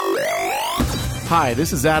Hi,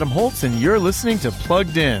 this is Adam Holtz, and you're listening to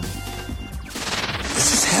Plugged In.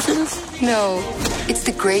 This is heaven? No, it's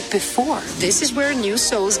the great before. This is where new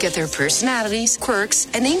souls get their personalities, quirks,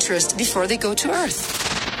 and interests before they go to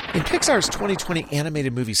Earth. In Pixar's 2020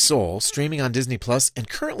 animated movie Soul, streaming on Disney Plus and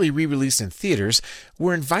currently re-released in theaters,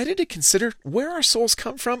 we're invited to consider where our souls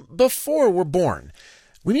come from before we're born.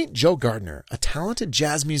 We meet Joe Gardner, a talented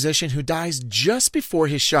jazz musician who dies just before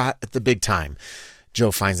his shot at the big time.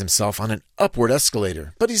 Joe finds himself on an upward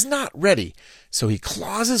escalator, but he's not ready, so he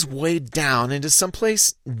claws his way down into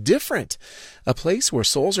someplace different, a place where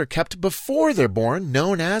souls are kept before they're born,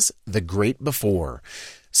 known as the Great Before.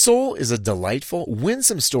 Soul is a delightful,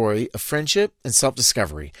 winsome story of friendship and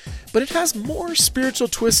self-discovery, but it has more spiritual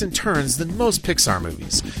twists and turns than most Pixar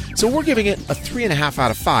movies, so we're giving it a 3.5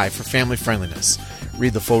 out of 5 for family friendliness.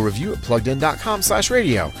 Read the full review at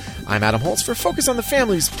pluggedin.com/radio. I'm Adam Holtz for Focus on the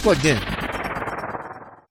Family's Plugged In.